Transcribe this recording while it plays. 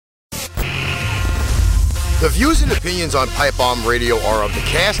The views and opinions on Pipebomb Radio are of the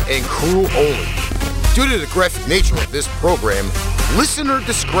cast and crew only. Due to the graphic nature of this program, listener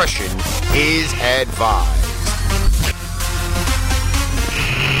discretion is advised.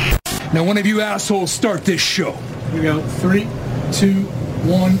 Now, one of you assholes start this show. Here we go. 3, 2,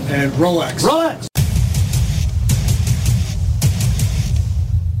 1, and relax. Relax!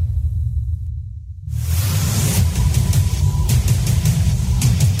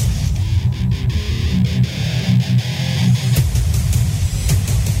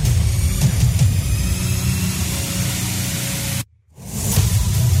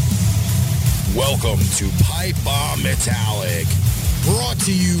 Welcome to Pipebomb Metallic, brought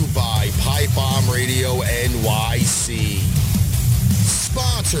to you by Pipebomb Radio NYC.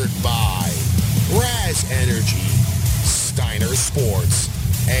 Sponsored by Raz Energy, Steiner Sports,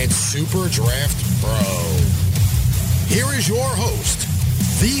 and Super Draft Pro. Here is your host,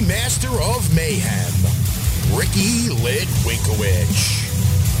 the Master of Mayhem, Ricky Litwinkowicz.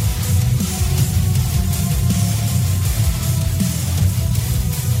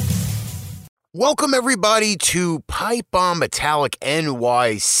 Welcome, everybody, to Pipebomb Metallic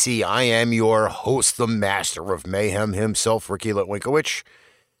NYC. I am your host, the Master of Mayhem himself, Ricky Litwinkowicz,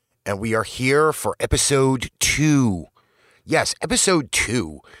 and we are here for episode 2. Yes, episode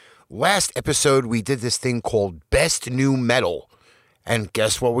 2. Last episode, we did this thing called Best New Metal, and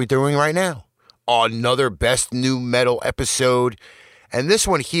guess what we're doing right now? Another Best New Metal episode, and this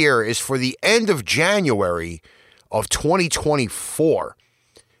one here is for the end of January of 2024.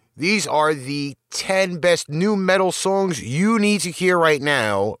 These are the 10 best new metal songs you need to hear right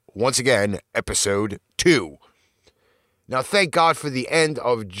now. Once again, episode 2. Now, thank God for the end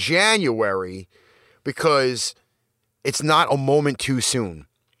of January, because it's not a moment too soon.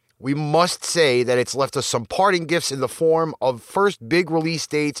 We must say that it's left us some parting gifts in the form of first big release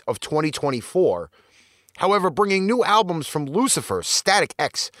dates of 2024. However, bringing new albums from Lucifer, Static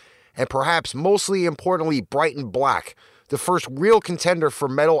X, and perhaps mostly importantly, Bright and Black, the first real contender for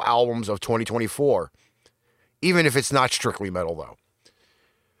metal albums of 2024, even if it's not strictly metal, though.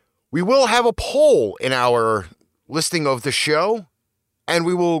 We will have a poll in our listing of the show, and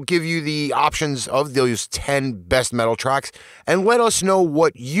we will give you the options of those 10 best metal tracks, and let us know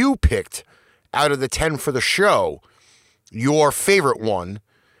what you picked out of the 10 for the show, your favorite one,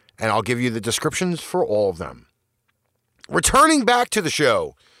 and I'll give you the descriptions for all of them. Returning back to the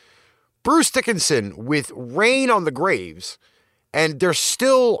show, Bruce Dickinson with Rain on the Graves, and there's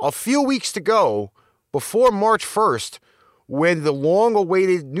still a few weeks to go before March 1st when the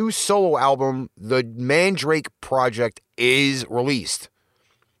long-awaited new solo album, The Mandrake Project, is released.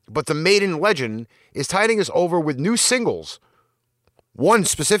 But the Maiden legend is tiding us over with new singles, one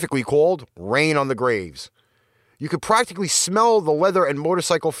specifically called Rain on the Graves. You could practically smell the leather and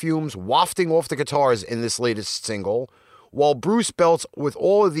motorcycle fumes wafting off the guitars in this latest single, while Bruce belts with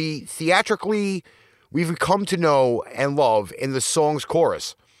all of the theatrically we've come to know and love in the song's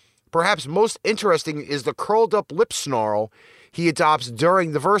chorus. Perhaps most interesting is the curled-up lip snarl he adopts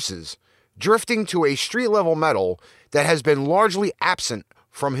during the verses, drifting to a street-level metal that has been largely absent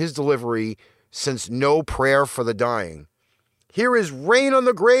from his delivery since No Prayer for the Dying. Here is Rain on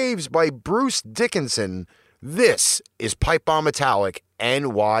the Graves by Bruce Dickinson. This is Pipebomb Metallic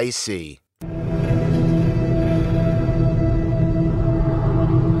NYC.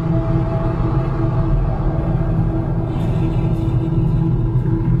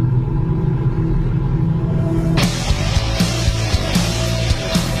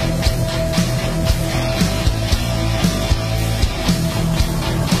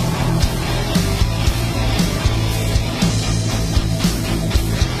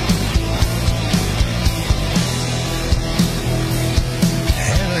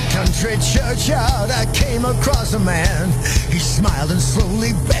 Churchyard, I came across a man. He smiled and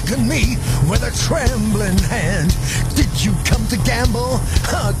slowly beckoned me with a trembling hand. Did you come to gamble?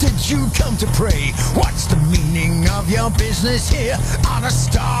 Did you come to pray? What's the meaning of your business here on a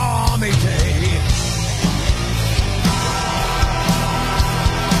stormy day?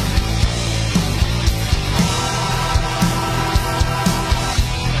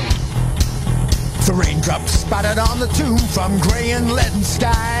 The raindrops spattered on the tomb from grey and leaden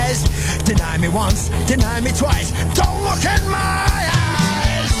skies. Deny me once, deny me twice, don't look in my eyes.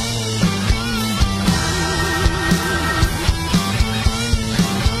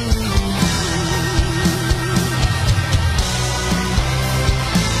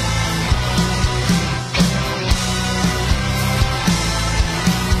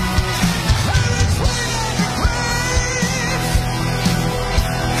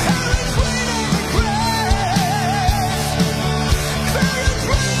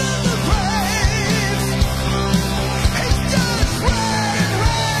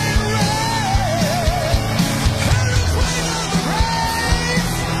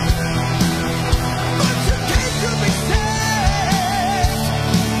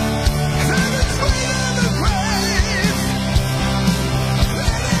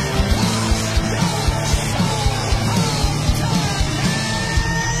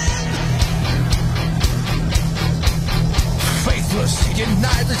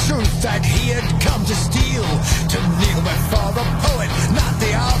 denied the truth that he had come to steal, to kneel before the poet, not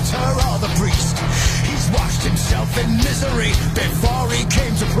the altar or the priest. He's washed himself in misery before he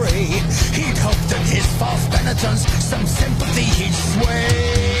came to pray. He'd hoped that his false penitence, some sympathy he'd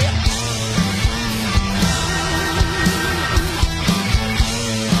sway.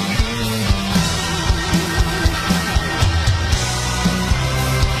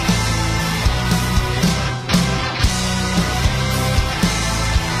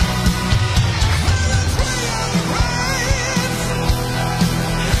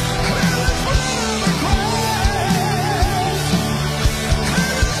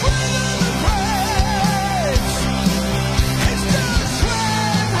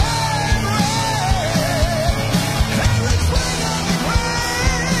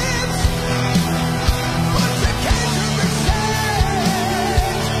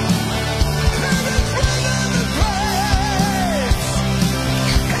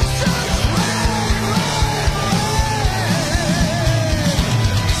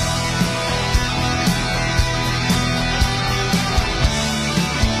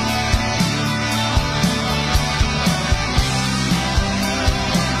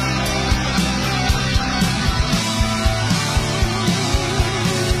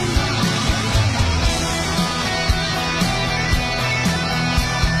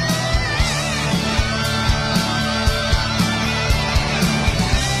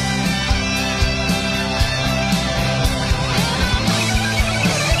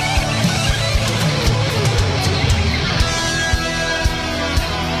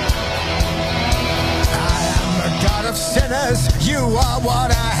 You are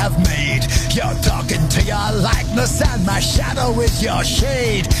what I have made. You're talking to your likeness, and my shadow is your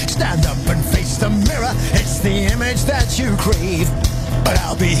shade. Stand up and face the mirror, it's the image that you crave. But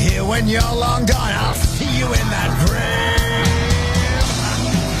I'll be here when you're long gone, I'll see you in that grave.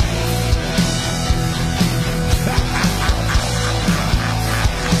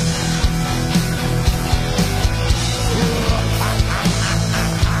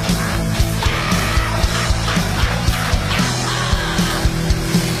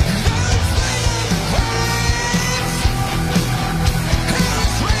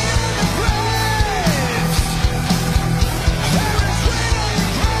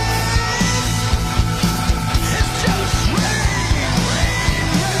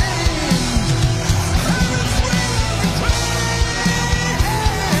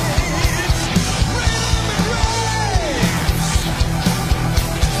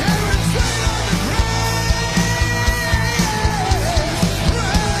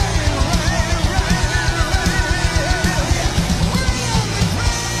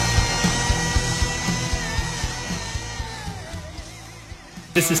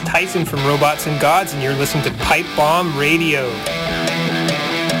 This is Tyson from Robots and Gods, and you're listening to Pipebomb Radio.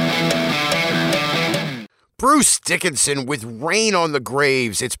 Bruce Dickinson with Rain on the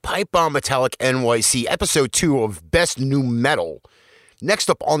Graves. It's Pipebomb Metallic NYC, episode 2 of Best New Metal. Next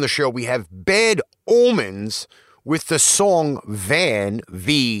up on the show, we have Bad Omens with the song Van,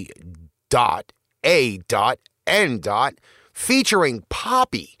 V.A.N. featuring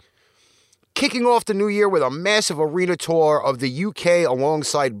Poppy. Kicking off the new year with a massive arena tour of the UK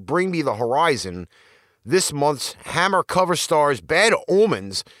alongside Bring Me the Horizon, this month's Hammer cover stars Bad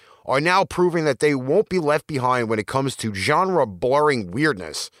Omens are now proving that they won't be left behind when it comes to genre-blurring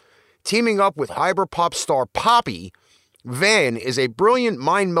weirdness. Teaming up with hyperpop star Poppy, Van is a brilliant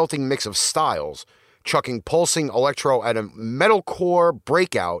mind-melting mix of styles, chucking pulsing electro at a metalcore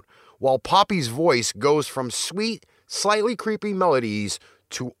breakout, while Poppy's voice goes from sweet, slightly creepy melodies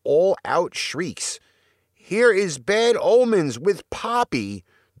to all-out shrieks. Here is Bad Omens with Poppy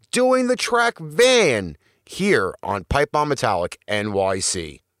doing the track Van here on Pipebomb Metallic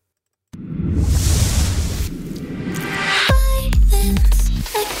NYC. Violence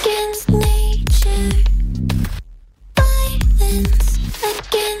against nature. Violence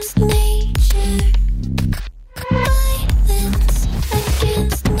against nature. Violence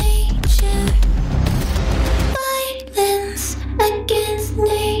against nature. Violence against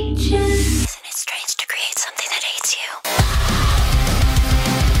nature. Isn't it strange to create something that hates you?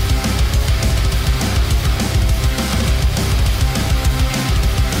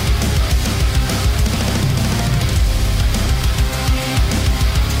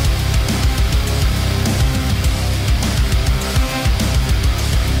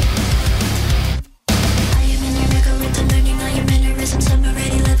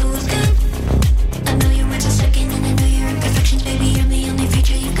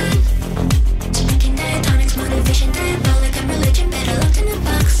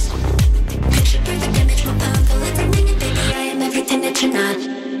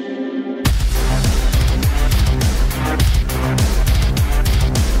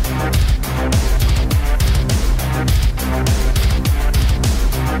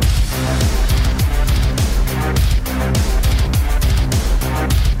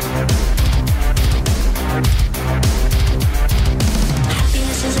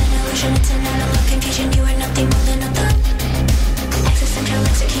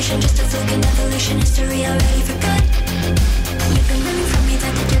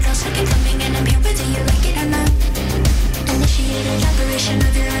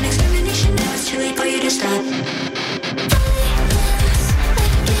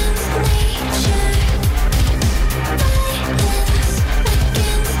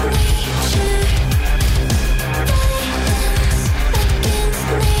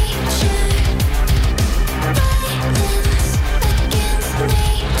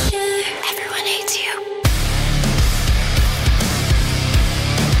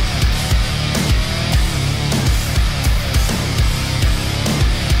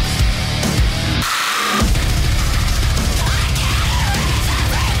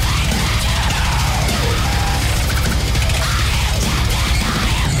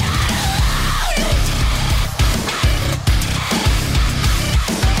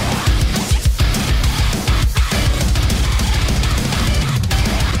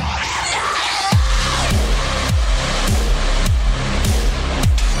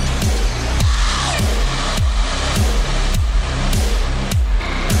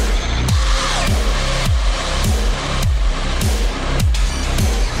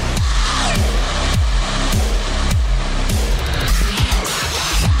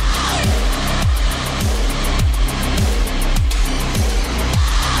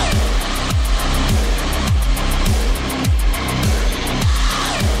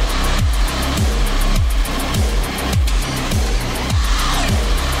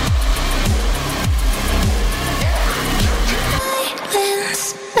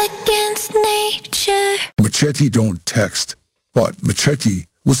 Machete don't text, but Machete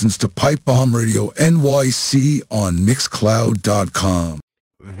listens to Pipebomb Radio NYC on Mixcloud.com.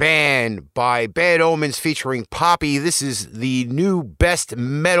 Van by Bad Omens featuring Poppy. This is the new Best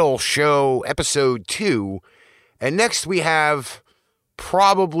Metal Show, Episode 2. And next we have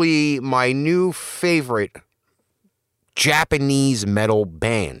probably my new favorite Japanese metal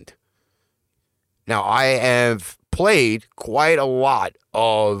band. Now, I have played quite a lot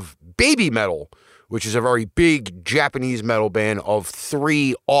of Baby Metal, which is a very big Japanese metal band of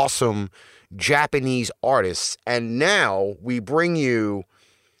 3 awesome Japanese artists. And now we bring you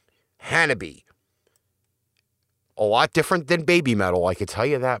Hanabi. A lot different than Baby Metal, I can tell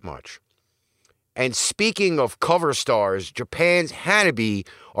you that much. And speaking of cover stars, Japan's Hanabi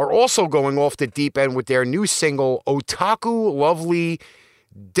are also going off the deep end with their new single, Otaku Lovely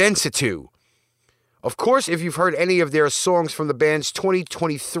Densetsu. Of course, if you've heard any of their songs from the band's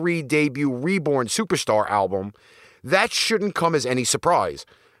 2023 debut Reborn Superstar album, that shouldn't come as any surprise.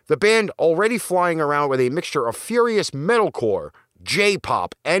 The band already flying around with a mixture of furious metalcore,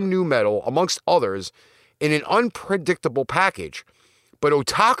 J-pop, and nu metal, amongst others, in an unpredictable package. But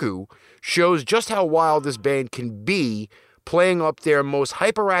Otaku shows just how wild this band can be, playing up their most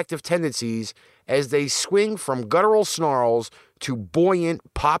hyperactive tendencies as they swing from guttural snarls to buoyant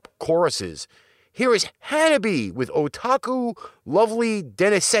pop choruses. Here is Hanabi with Otaku Lovely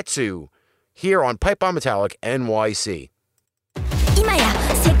Densetsu here on Pipebomb Metallic NYC. 今や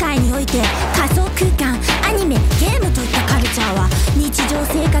世界において仮想空間、アニメ、ゲームといったカルチャーは日常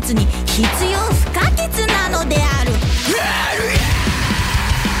生活に必要不可欠なのである。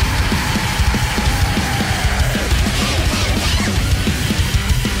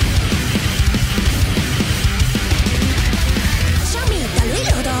Show me the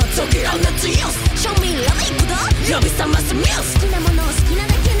real though, 時の夏よ。Show me the real though, 呼び覚ますミュース。好きなものを好きな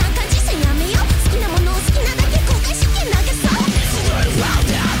だけなんか実践やめよう。好きなものを好きなだけ後悔して投げそう。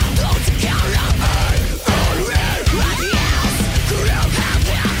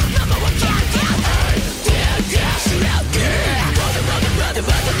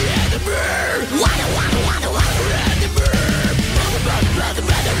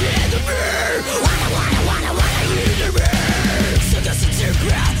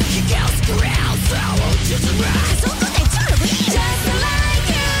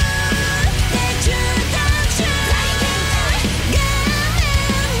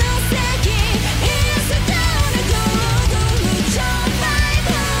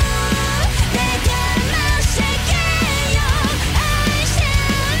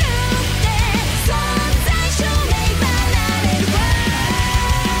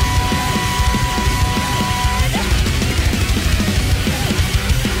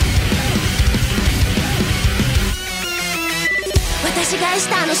私が愛し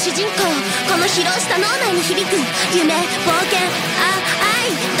たあの主人公、この疲労した脳内に響く夢、冒険、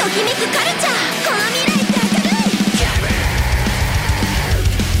愛、ときめくカルチャー、この未来って明るい。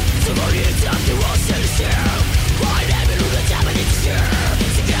つもりだって忘れてハイレベルなジャパニーズ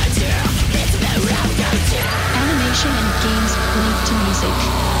世界中見つめるラブカルチャー。 Animation and games linked to music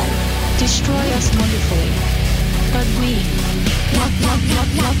destroy us wonderfully, but we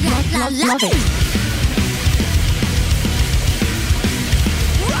love it.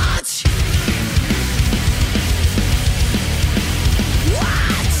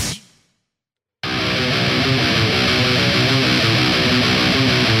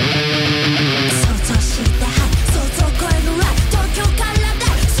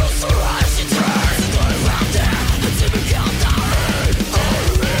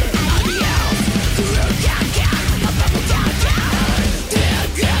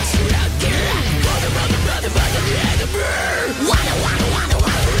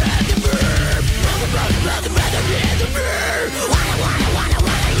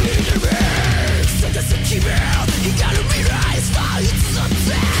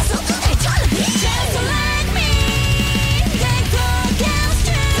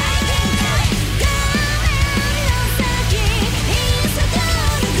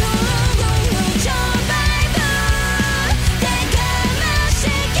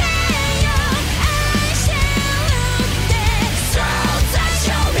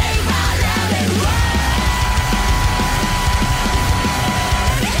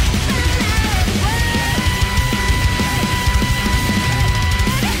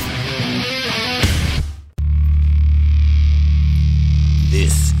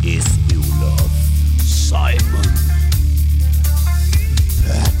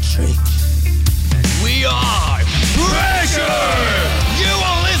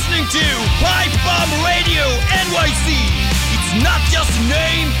 NYC. It's not just a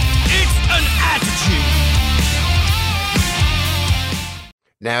name, it's an attitude.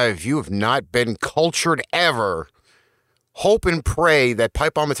 Now, if you have not been cultured ever, hope and pray that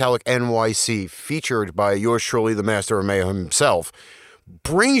Pipebomb Metallic NYC, featured by yours truly, the Master of Mayhem himself,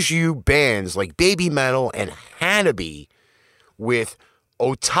 brings you bands like Baby Metal and Hanabi with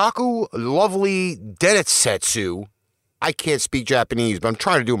Otaku Lovely Denetsetsu. I can't speak Japanese, but I'm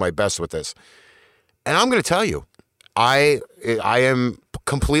trying to do my best with this. And I'm going to tell you, I am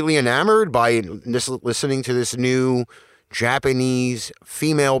completely enamored by listening to this new Japanese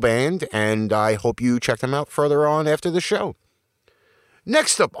female band, and I hope you check them out further on after the show.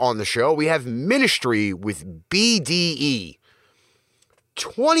 Next up on the show, we have Ministry with BDE.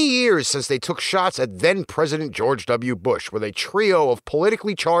 20 years since they took shots at then-President George W. Bush with a trio of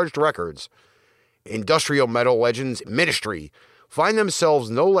politically charged records. Industrial metal legends Ministry find themselves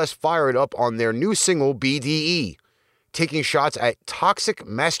no less fired up on their new single BDE, taking shots at toxic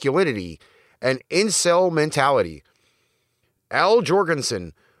masculinity and incel mentality. Al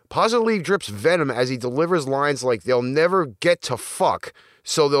Jorgensen positively drips venom as he delivers lines like they'll never get to fuck,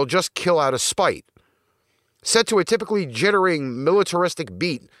 so they'll just kill out of spite. Set to a typically jittering militaristic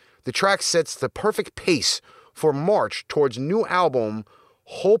beat, the track sets the perfect pace for march towards new album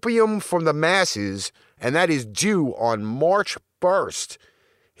Hopium from the Masses, and that is due on March 1st.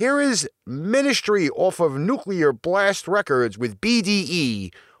 Here is Ministry off of Nuclear Blast Records with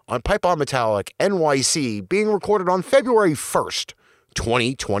BDE on Pipebomb Metallic NYC, being recorded on February 1st,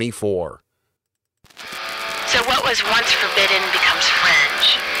 2024. So what was once forbidden becomes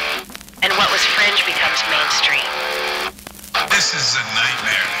fringe, and what was fringe becomes mainstream. This is a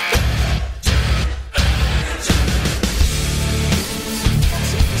nightmare.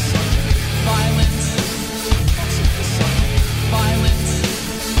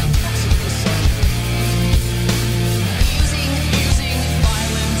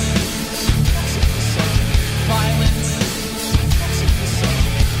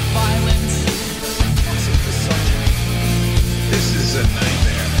 This is a nightmare.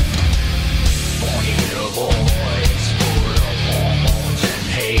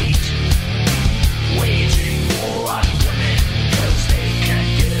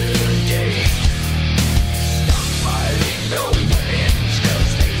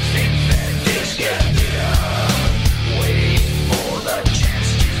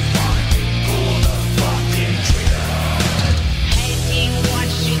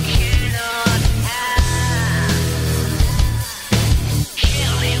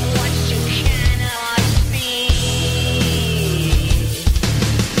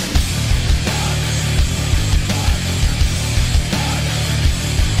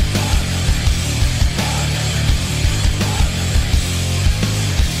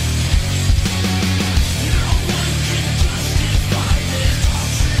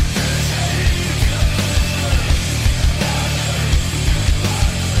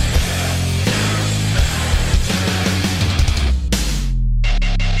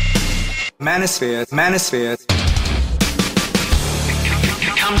 Manosphere. It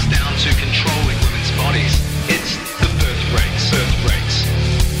comes down to controlling women's bodies. It's the birth rates.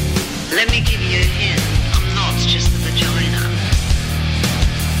 Let me give you a hint. I'm not just the vagina.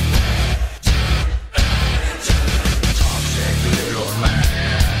 Toxic little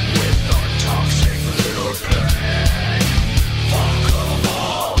man with a toxic little plan. Fuck 'em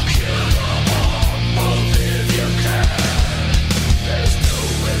all, kill 'em all, move if you can. There's no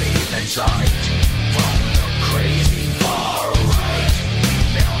relief in sight from the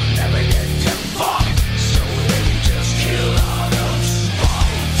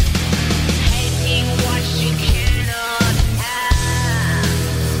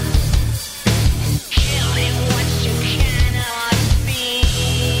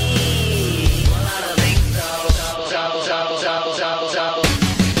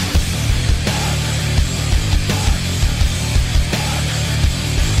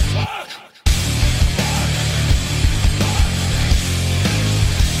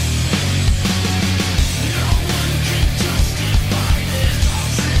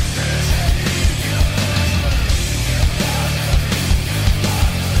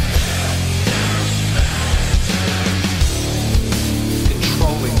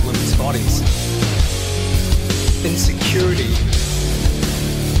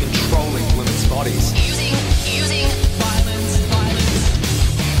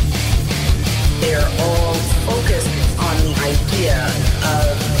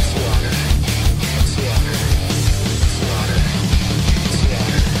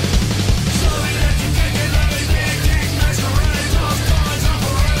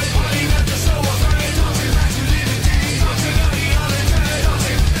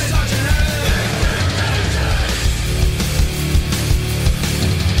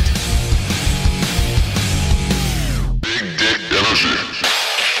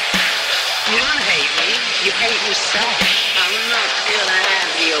yourself. I'm not gonna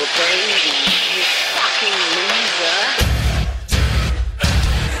have your baby, you fucking loser.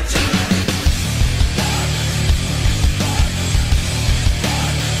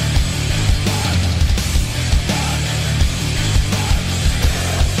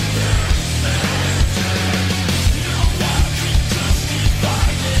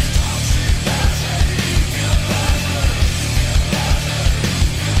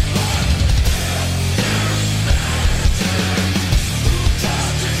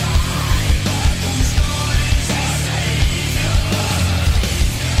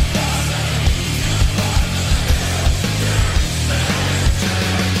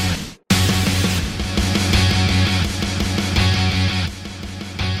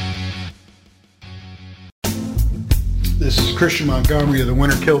 This is Christian Montgomery of the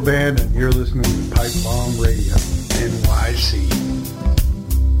Winter Kill Band, and you're listening to Pipebomb Radio, NYC.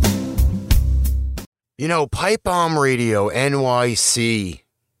 You know, Pipebomb Radio NYC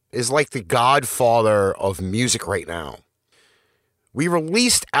is like the godfather of music right now. We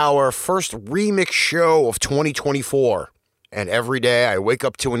released our first remix show of 2024, and every day I wake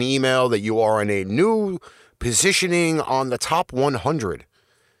up to an email that you are in a new positioning on the top 100.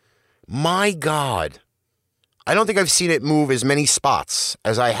 My God. I don't think I've seen it move as many spots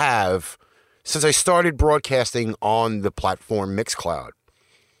as I have since I started broadcasting on the platform Mixcloud.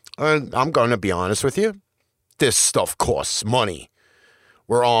 And I'm going to be honest with you. This stuff costs money.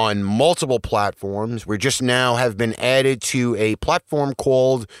 We're on multiple platforms. We just now have been added to a platform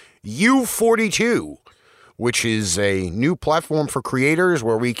called U42, which is a new platform for creators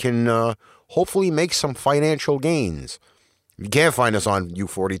where we can hopefully make some financial gains. You can't find us on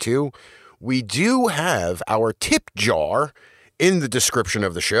U42. We do have our tip jar in the description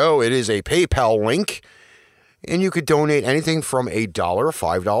of the show. It is a PayPal link, and you could donate anything from $1,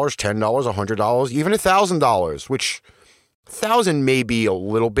 $5, $10, $100, even $1,000, which 1,000 may be a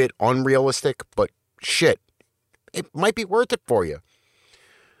little bit unrealistic, but shit, it might be worth it for you.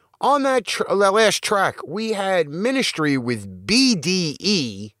 On that last track, we had Ministry with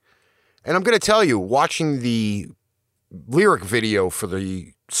BDE, and I'm going to tell you, watching the lyric video for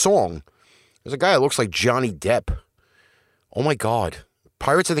the song, there's a guy that looks like Johnny Depp. Oh my God.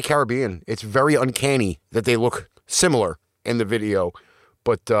 Pirates of the Caribbean. It's very uncanny that they look similar in the video,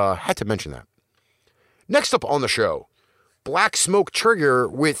 but had to mention that. Next up on the show, Black Smoke Trigger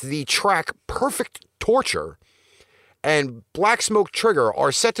with the track Perfect Torture. And Black Smoke Trigger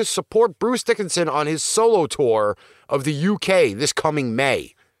are set to support Bruce Dickinson on his solo tour of the UK this coming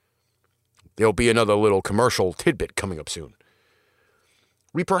May. There'll be another little commercial tidbit coming up soon.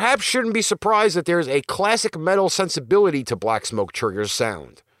 We perhaps shouldn't be surprised that there's a classic metal sensibility to Black Smoke Trigger's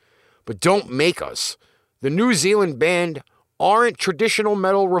sound. But don't make us. The New Zealand band aren't traditional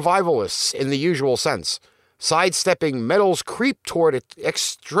metal revivalists in the usual sense, sidestepping metal's creep toward its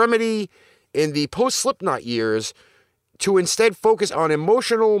extremity in the post-Slipknot years to instead focus on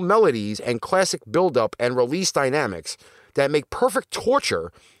emotional melodies and classic build-up and release dynamics that make Perfect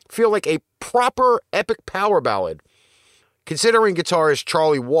Torture feel like a proper epic power ballad. Considering guitarist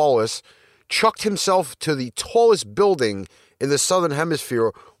Charlie Wallace chucked himself to the tallest building in the Southern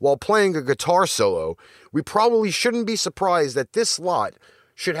Hemisphere while playing a guitar solo, we probably shouldn't be surprised that this lot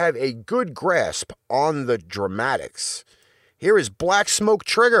should have a good grasp on the dramatics. Here is Black Smoke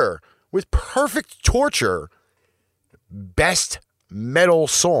Trigger with Perfect Torture, Best Metal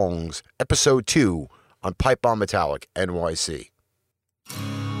Songs, Episode 2 on Pipebomb Metallic, NYC.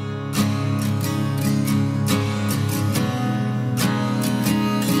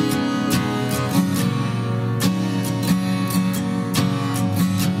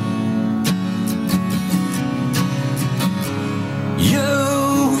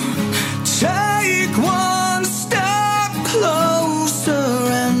 You take one step closer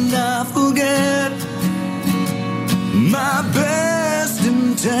and I forget my best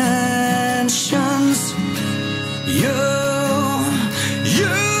intentions. You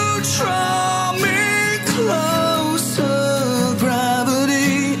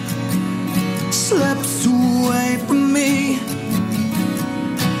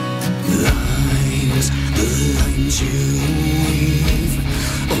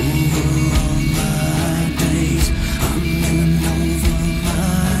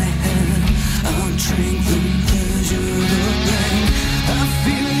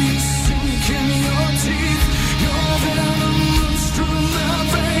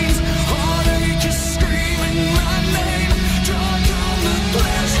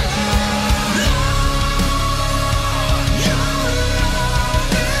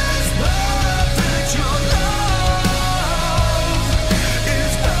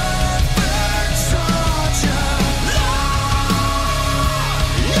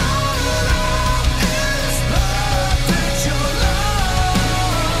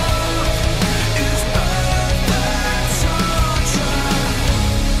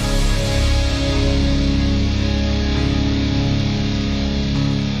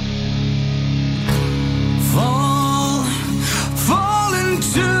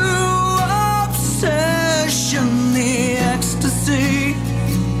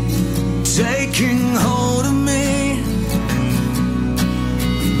taking hold of me.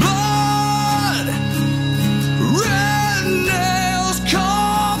 Blood, red nails,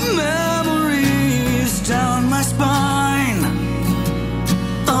 cold memories down my spine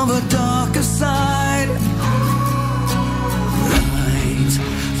of a darker side. Lines,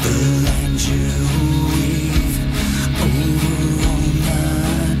 the lines you weave over all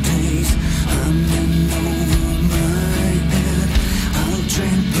my days. I'm in over my head. I'll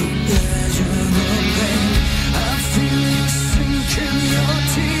drink the pleasure of pain. I feel it sink in your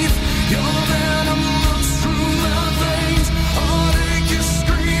teeth. Your venom runs through my veins. Heartache is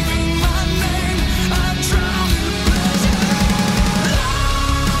screaming my name. I drown in pleasure.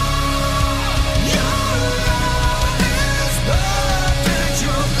 Your love is perfect.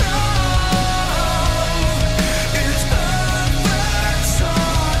 Your love is perfect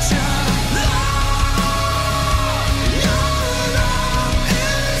torture. Your love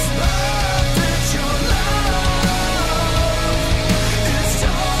is perfect. Your love is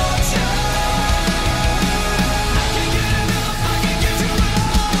torture. I can get enough, I can get you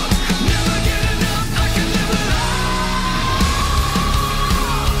out. Never get enough, I can live without.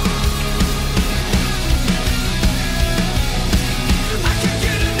 I can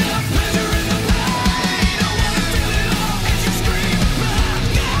get enough pleasure in the pain. I wanna feel it all as you scream my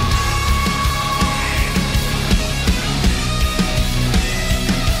name. Your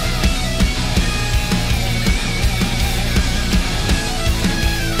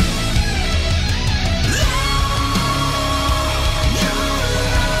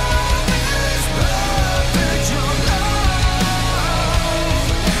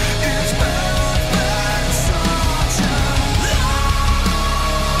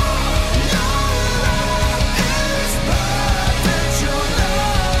love is perfect. Your love is perfect torture. Your love is perfect. Your love is perfect torture.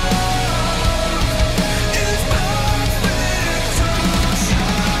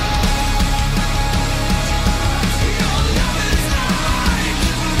 Your love is like your love is like get you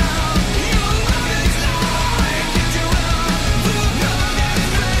out. Never get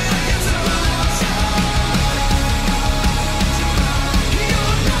afraid against the emotion.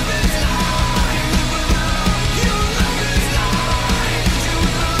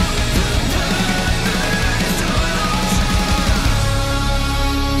 Your love is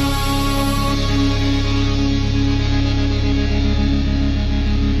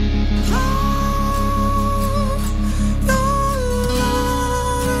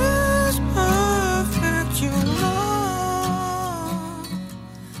like your love is like get you out.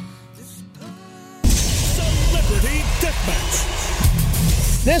 Celebrity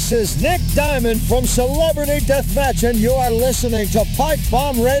Deathmatch. This is Nick Diamond from Celebrity Deathmatch, and you are listening to Pipe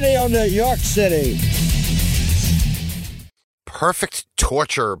Bomb Radio, New York City. Perfect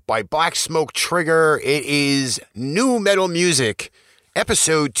Torture by Black Smoke Trigger. It is new metal music,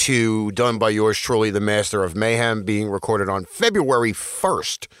 episode 2, done by yours truly, the Master of Mayhem, being recorded on February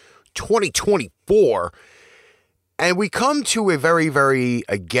 1st, 2024. And we come to a very, very,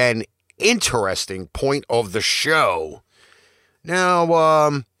 again, interesting point of the show.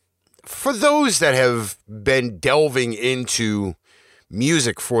 Now, for those that have been delving into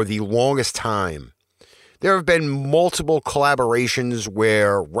music for the longest time, there have been multiple collaborations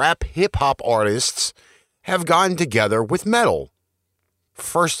where rap hip-hop artists have gotten together with metal.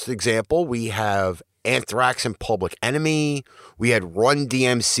 First example, we have Anthrax and Public Enemy. We had Run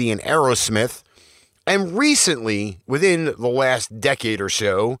DMC and Aerosmith. And recently, within the last decade or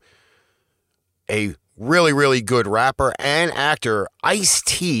so, a really, really good rapper and actor,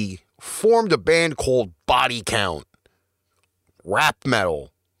 Ice-T, formed a band called Body Count. Rap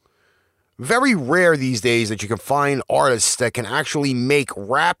metal. Very rare these days that you can find artists that can actually make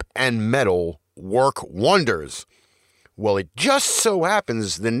rap and metal work wonders. Well, it just so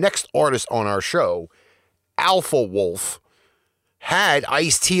happens the next artist on our show, Alpha Wolf, had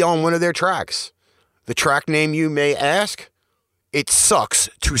Ice-T on one of their tracks. The track name, you may ask? It Sucks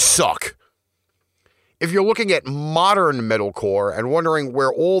to Suck. If you're looking at modern metalcore and wondering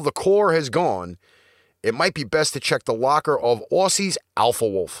where all the core has gone, it might be best to check the locker of Aussie's Alpha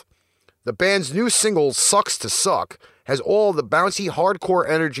Wolf. The band's new single, Sucks to Suck, has all the bouncy hardcore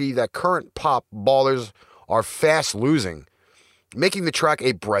energy that current pop ballers are fast losing, making the track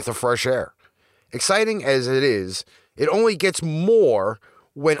a breath of fresh air. Exciting as it is, it only gets more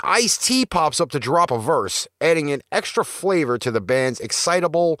when Ice-T pops up to drop a verse, adding an extra flavor to the band's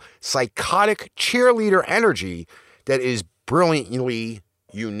excitable, psychotic cheerleader energy that is brilliantly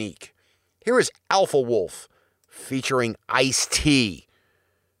unique. Here is Alpha Wolf featuring Ice-T.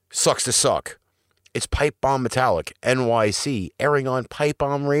 Sucks to Suck. It's Pipe Bomb Metallic, NYC, airing on Pipe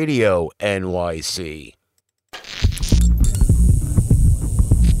Bomb Radio, NYC.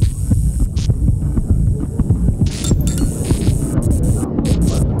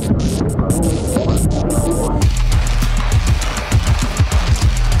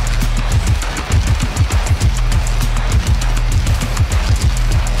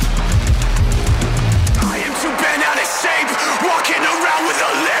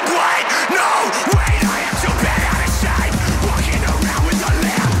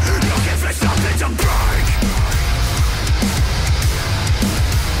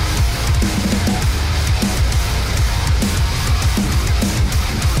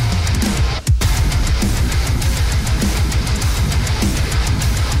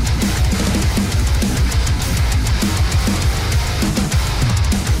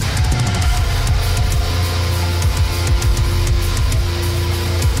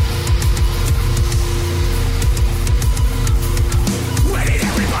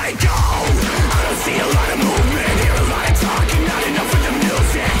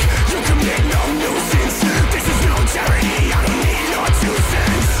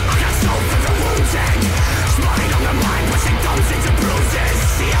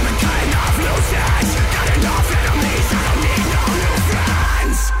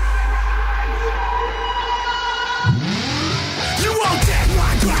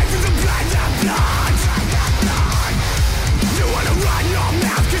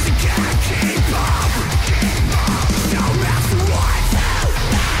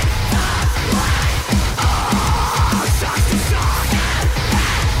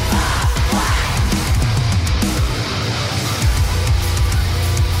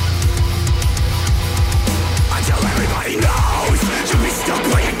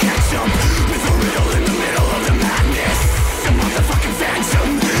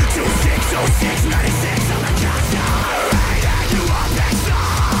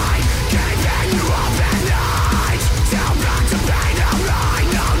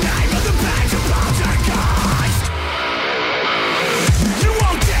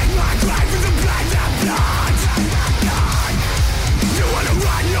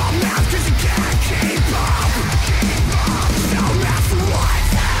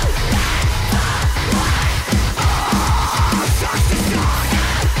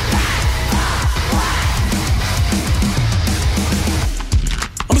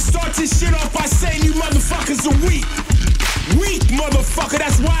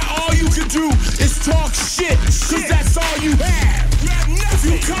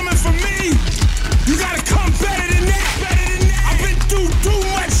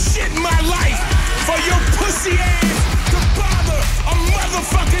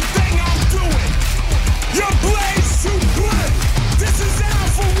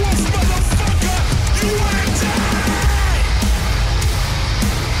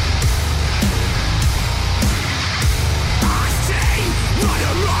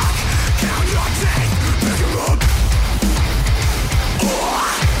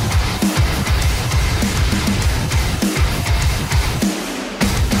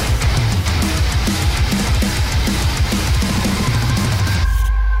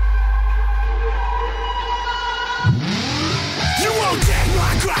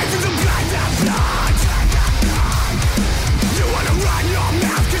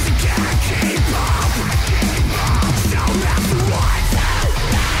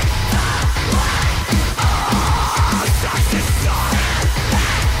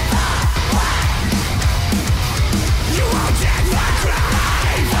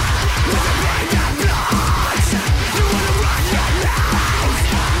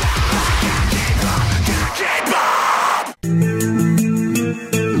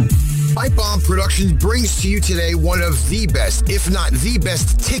 Productions brings to you today one of the best, if not the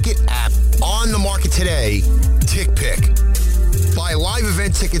best, ticket app on the market today, TickPick. Buy live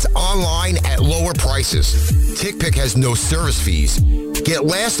event tickets online at lower prices. TickPick has no service fees. Get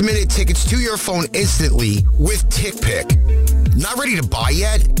last-minute tickets to your phone instantly with TickPick. Not ready to buy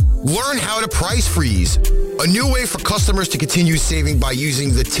yet? Learn how to price freeze. A new way for customers to continue saving by using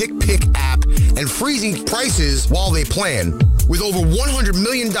the TickPick app and freezing prices while they plan. With over $100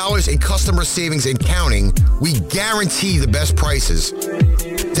 million in customer savings and counting, we guarantee the best prices.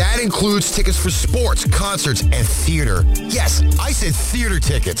 That includes tickets for sports, concerts, and theater. Yes, I said theater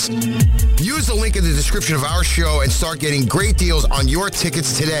tickets. Use the link in the description of our show and start getting great deals on your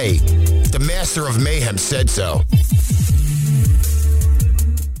tickets today. The Master of Mayhem said so.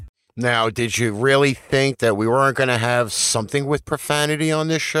 Now, did you really think that we weren't going to have something with profanity on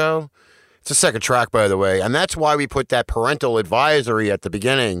this show? It's the second track, by the way, and that's why we put that parental advisory at the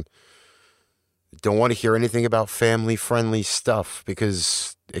beginning. Don't want to hear anything about family-friendly stuff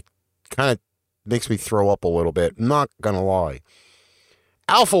because it kind of makes me throw up a little bit. I'm not going to lie.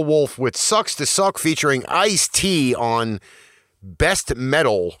 Alpha Wolf with Sucks to Suck featuring Ice-T on Best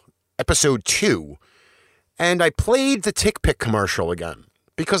Metal, Episode 2. And I played the TickPick commercial again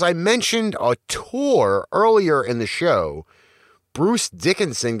because I mentioned a tour earlier in the show. Bruce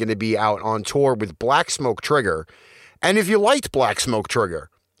Dickinson going to be out on tour with Black Smoke Trigger. And if you liked Black Smoke Trigger,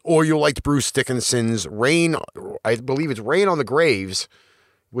 or you liked Bruce Dickinson's Rain, I believe it's Rain on the Graves,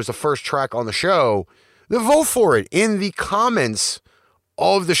 was the first track on the show, then vote for it in the comments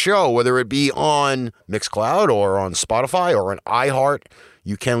of the show, whether it be on Mixcloud or on Spotify or on iHeart.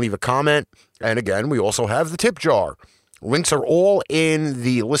 You can leave a comment. And again, we also have the tip jar. Links are all in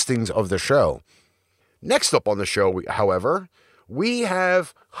the listings of the show. Next up on the show, however, we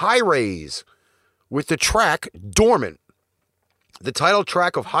have High Raise with the track Dormant. The title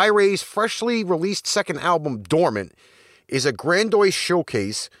track of High Raise' freshly released second album, Dormant, is a grandiose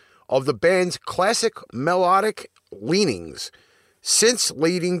showcase of the band's classic melodic leanings, since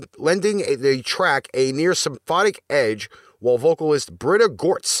lending the track a near symphonic edge, while vocalist Britta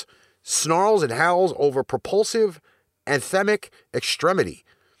Gortz snarls and howls over propulsive, anthemic extremity.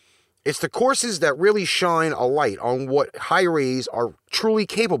 It's the courses that really shine a light on what High Raise are truly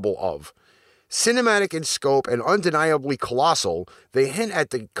capable of. Cinematic in scope and undeniably colossal, they hint at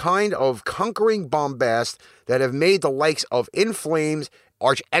the kind of conquering bombast that have made the likes of In Flames'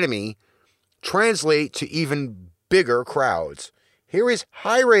 Arch Enemy translate to even bigger crowds. Here is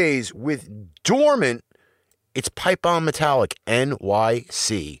High Raise with Dormant. It's Pipebomb Metallic,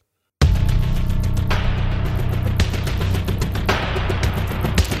 NYC. Skies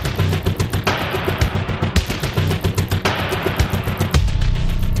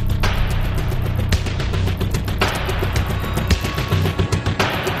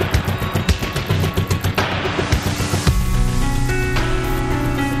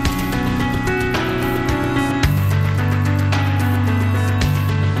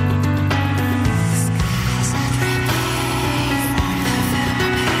are dripping from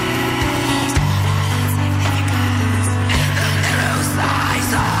the film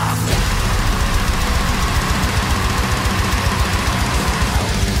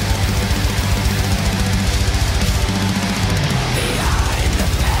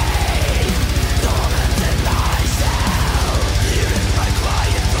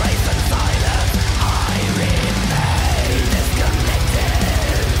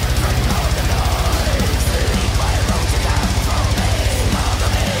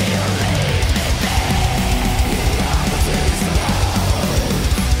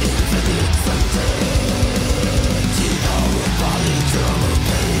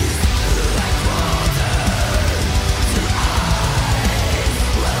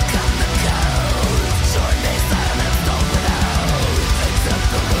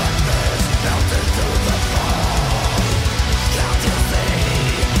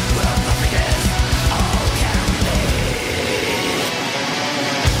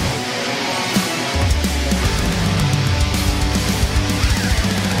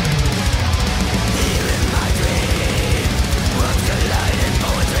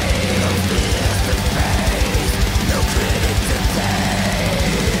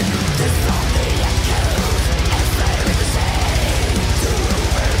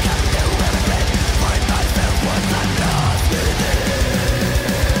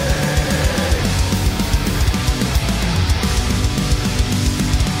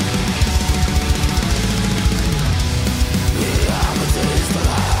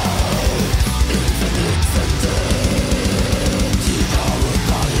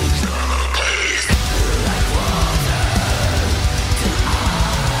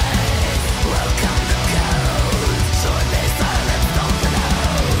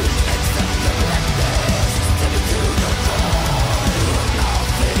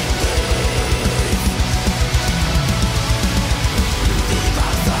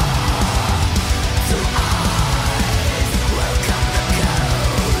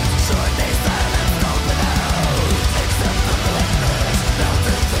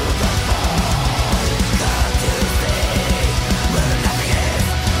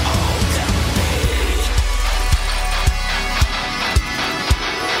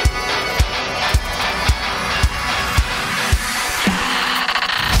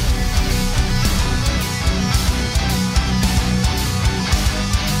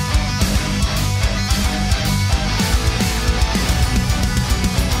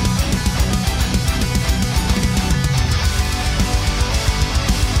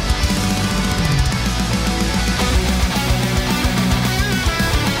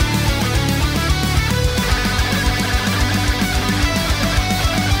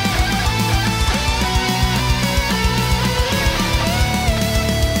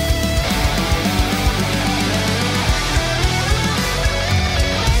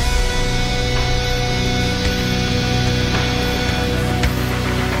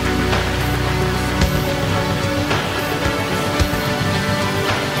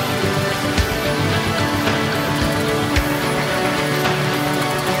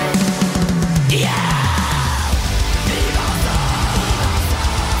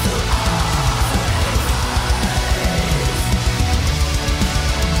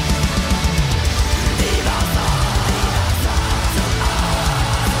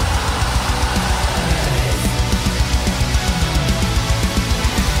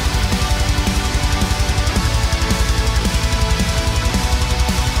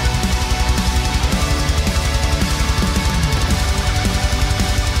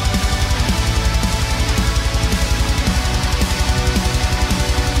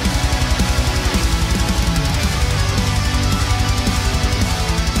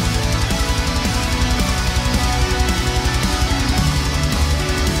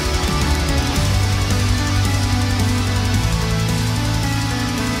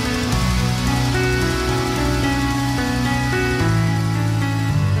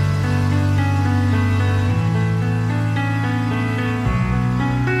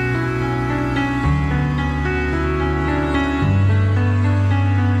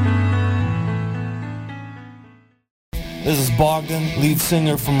Bogdan, lead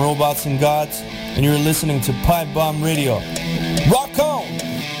singer from Robots and Gods, and you're listening to Pipebomb Radio. Rock on!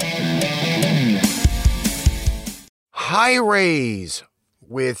 High Rays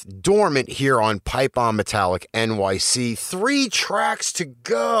with Dormant here on Pipebomb Metallic NYC. 3 tracks to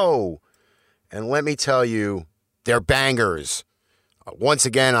go. And let me tell you, they're bangers. Once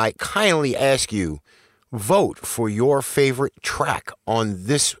again, I kindly ask you, vote for your favorite track on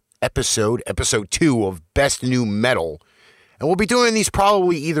this episode 2 of Best New Metal. And we'll be doing these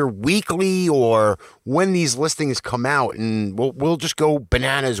probably either weekly or when these listings come out, and we'll just go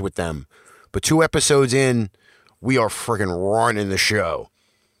bananas with them. But 2 episodes in, we are freaking running the show.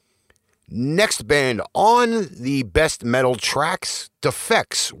 Next band on the Best Metal tracks,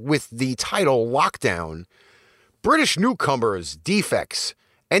 Defects with the title Lockdown. British newcomers, Defects,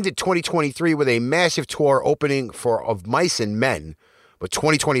 ended 2023 with a massive tour opening for Of Mice and Men. But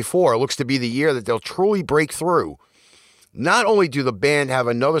 2024 looks to be the year that they'll truly break through. Not only do the band have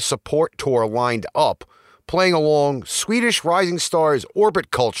another support tour lined up, playing along Swedish rising stars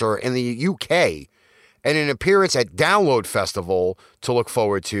Orbit Culture in the UK, and an appearance at Download Festival to look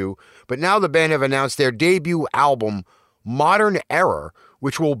forward to, but now the band have announced their debut album, Modern Era,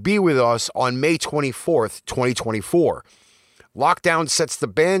 which will be with us on May 24th, 2024. Lockdown sets the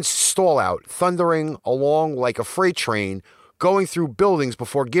band's stall out, thundering along like a freight train, going through buildings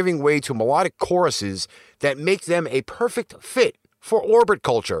before giving way to melodic choruses that make them a perfect fit for Orbit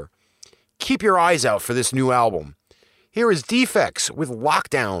Culture. Keep your eyes out for this new album. Here is Defects with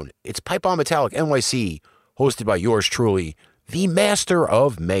Lockdown. It's Pipebomb Metallic NYC, hosted by yours truly, the Master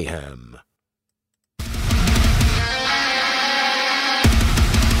of Mayhem.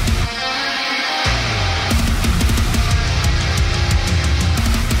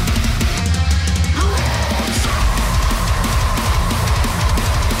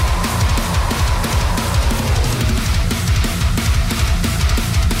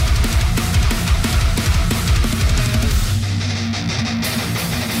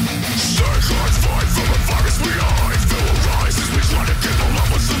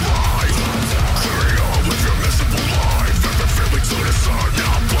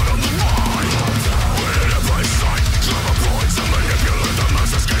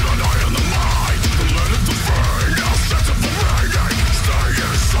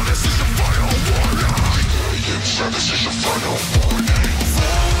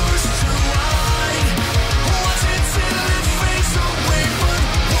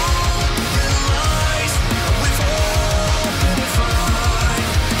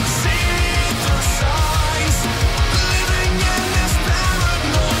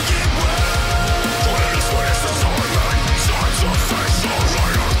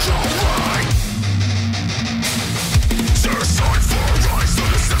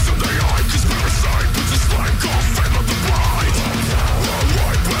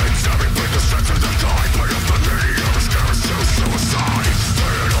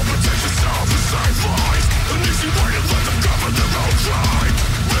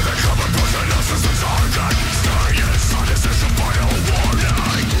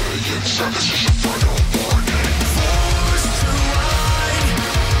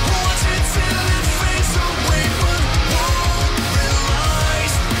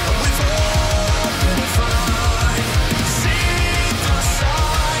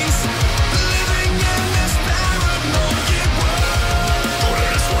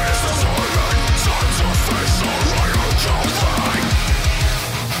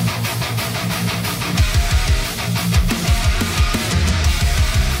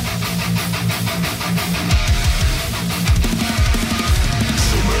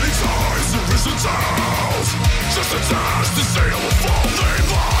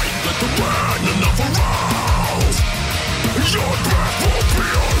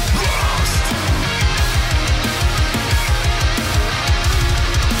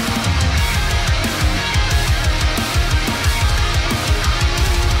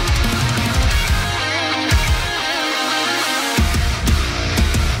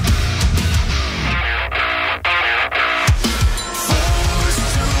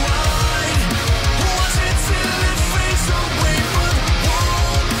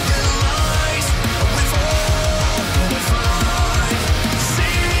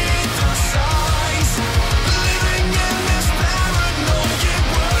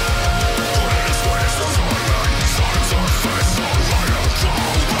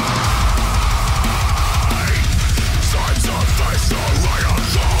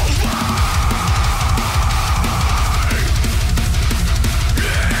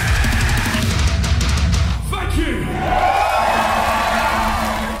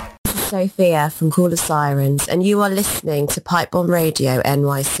 Sophia from Call of Sirens, and you are listening to Pipebomb Radio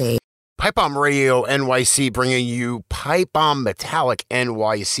NYC. Pipebomb Radio NYC bringing you Pipebomb Metallic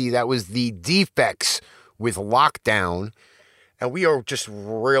NYC. That was the Defects with Lockdown. And we are just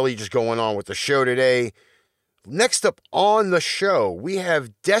really just going on with the show today. Next up on the show, we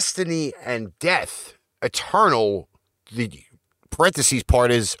have Destiny and Death, Eternal. The parentheses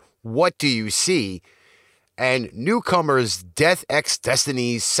part is, what do you see? And newcomers Death X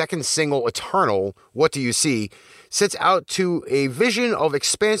Destiny's second single, Eternal, What Do You See, sets out to a vision of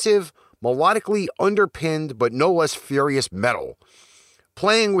expansive, melodically underpinned but no less furious metal.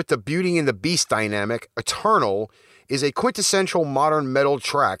 Playing with the Beauty and the Beast dynamic, Eternal is a quintessential modern metal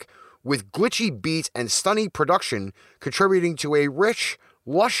track with glitchy beats and stunning production contributing to a rich,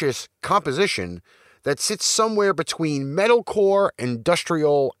 luscious composition that sits somewhere between metalcore,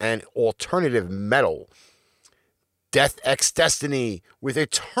 industrial, and alternative metal. Death X Destiny with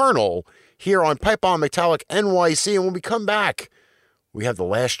Eternal here on Pipebomb Metallic NYC. And when we come back, we have the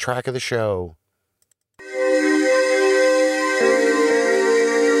last track of the show.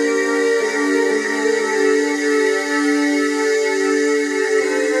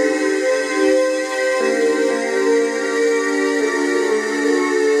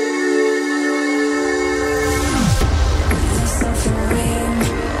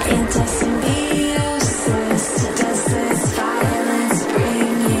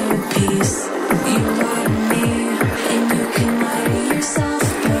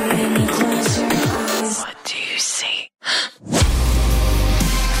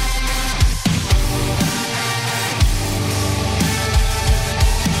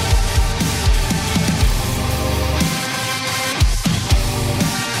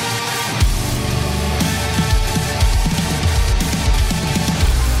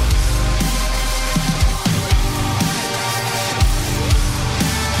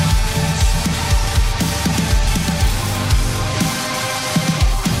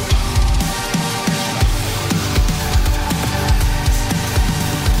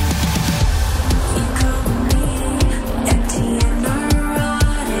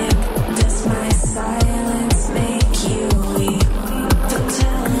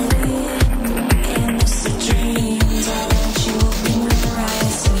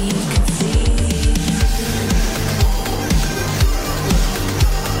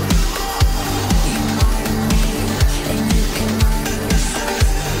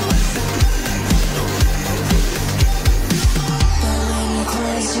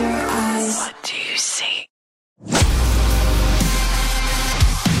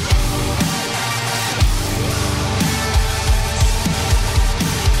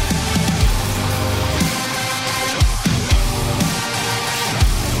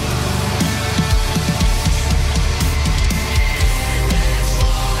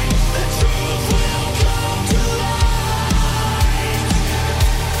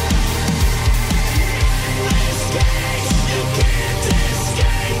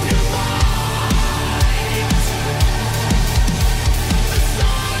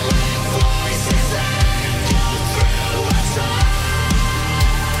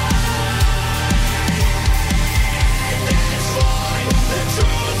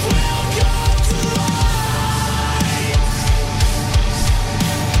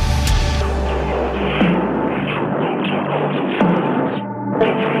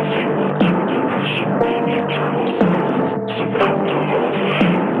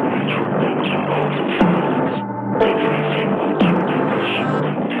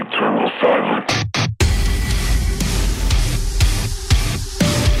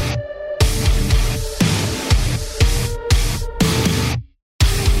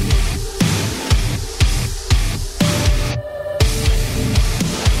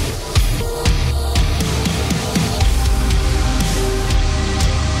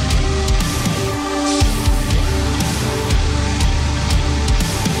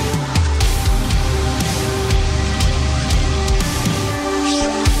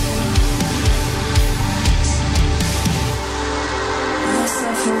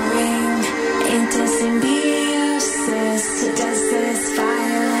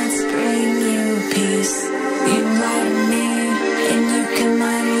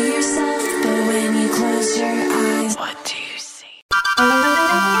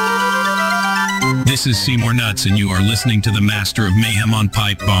 This is Seymour Nuts, and you are listening to the Master of Mayhem on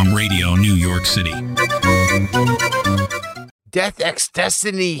Pipebomb Radio, New York City. Death X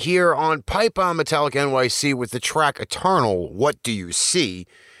Destiny here on Pipebomb Metallic NYC with the track Eternal, What Do You See?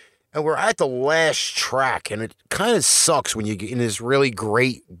 And we're at the last track, and it kind of sucks when you get in this really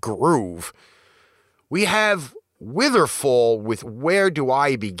great groove. We have Witherfall with Where Do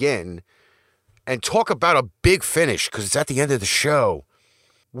I Begin, and talk about a big finish because it's at the end of the show.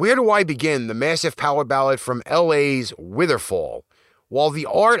 Where Do I Begin? The massive power ballad from LA's Witherfall. While the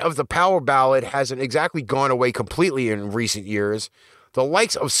art of the power ballad hasn't exactly gone away completely in recent years, the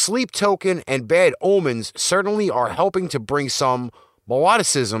likes of Sleep Token and Bad Omens certainly are helping to bring some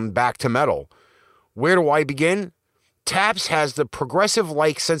melodicism back to metal. Where Do I Begin? Taps has the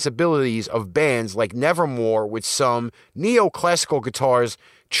progressive-like sensibilities of bands like Nevermore with some neoclassical guitars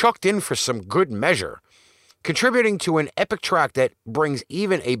chucked in for some good measure, contributing to an epic track that brings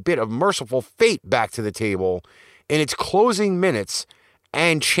even a bit of Merciful Fate back to the table in its closing minutes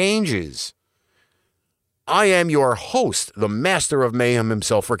and changes. I am your host, the master of mayhem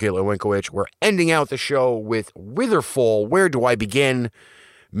himself, Ricky Lewinkowicz. We're ending out the show with Witherfall, Where Do I Begin?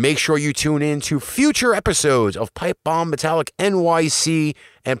 Make sure you tune in to future episodes of Pipebomb Metallic NYC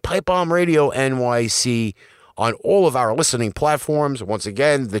and Pipebomb Radio NYC on all of our listening platforms. Once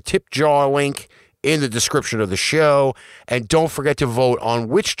again, the tip jar link in the description of the show. And don't forget to vote on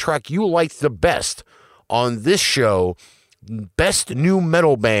which track you liked the best on this show. Best new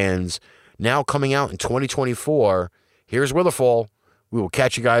metal bands now coming out in 2024. Here's Witherfall. We will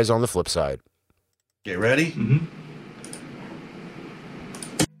catch you guys on the flip side. Get ready? Mm-hmm.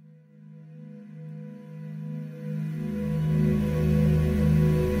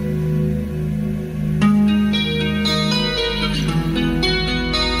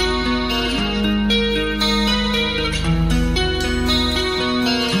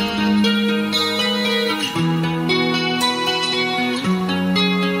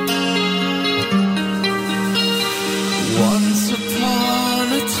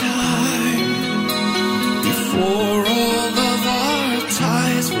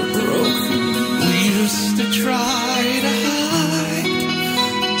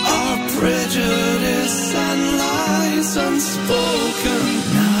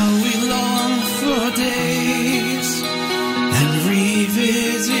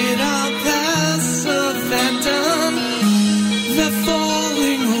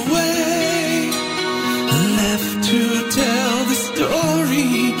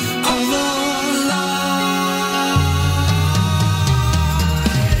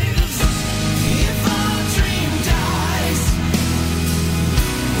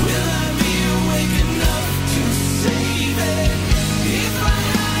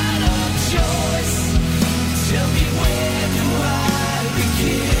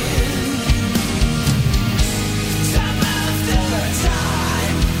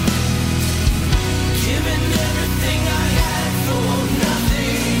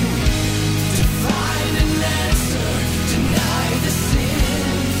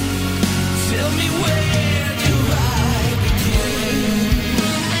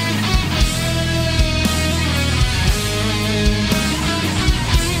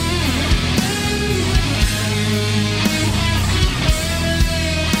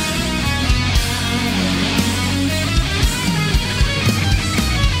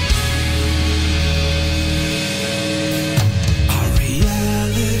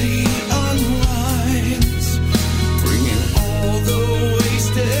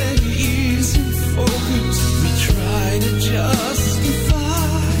 Focus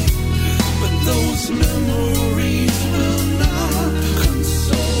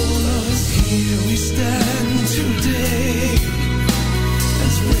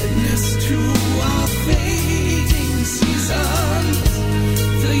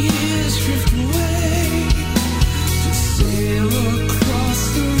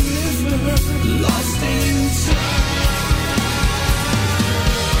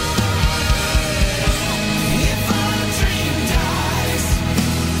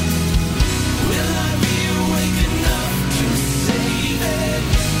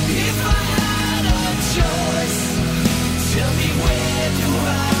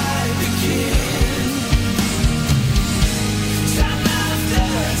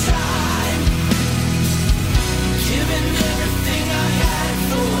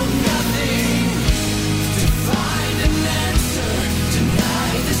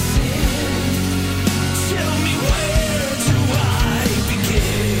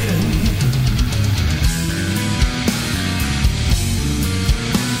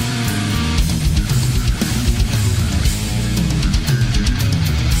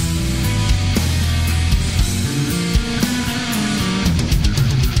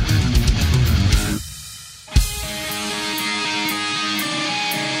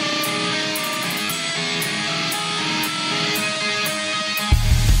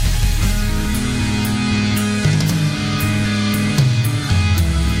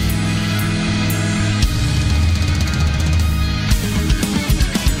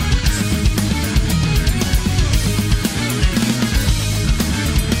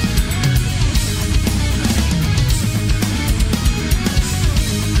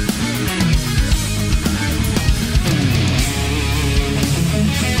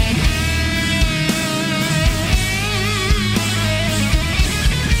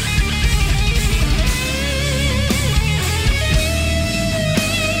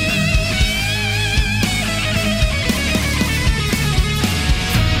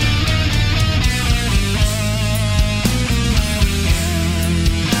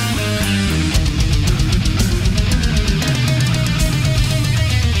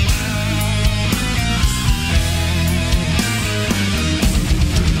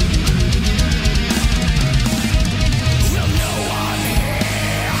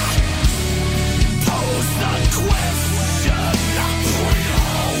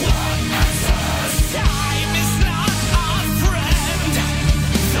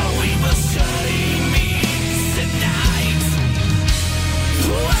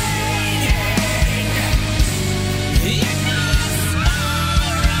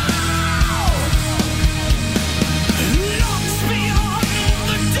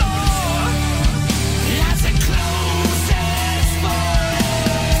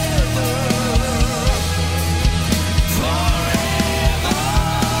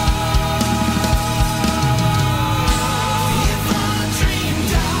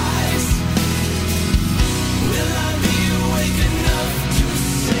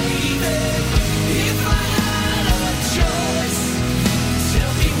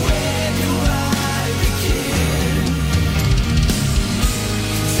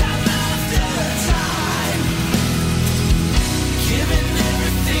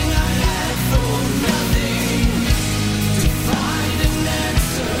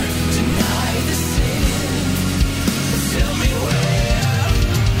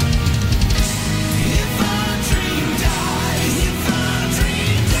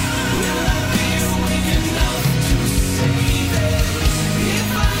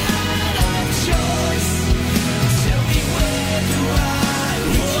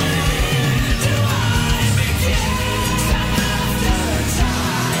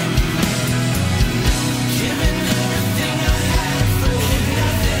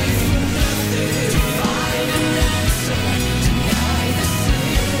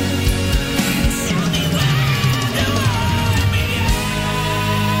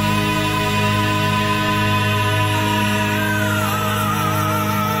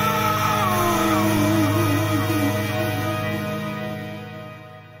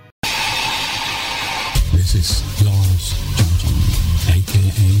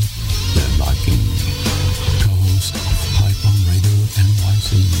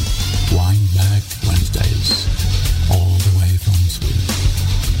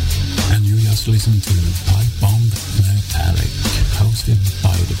listen to Pipebomb Metallic, hosted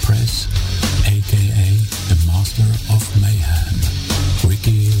by the press, aka the Master of Mayhem,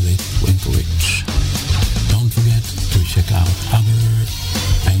 Ricky Litwinkovich. Don't forget to check out other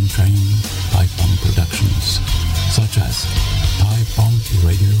Pain Train Pipebomb productions, such as Pipebomb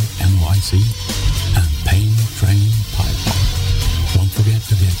Radio NYC and Pain Train Pipebomb. Don't forget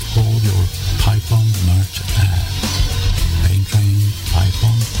to get all your Pipebomb merch at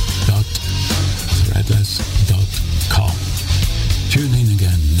paintrainpipebomb.threadless.com. Tune in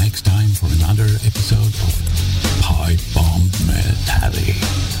again next time for another episode of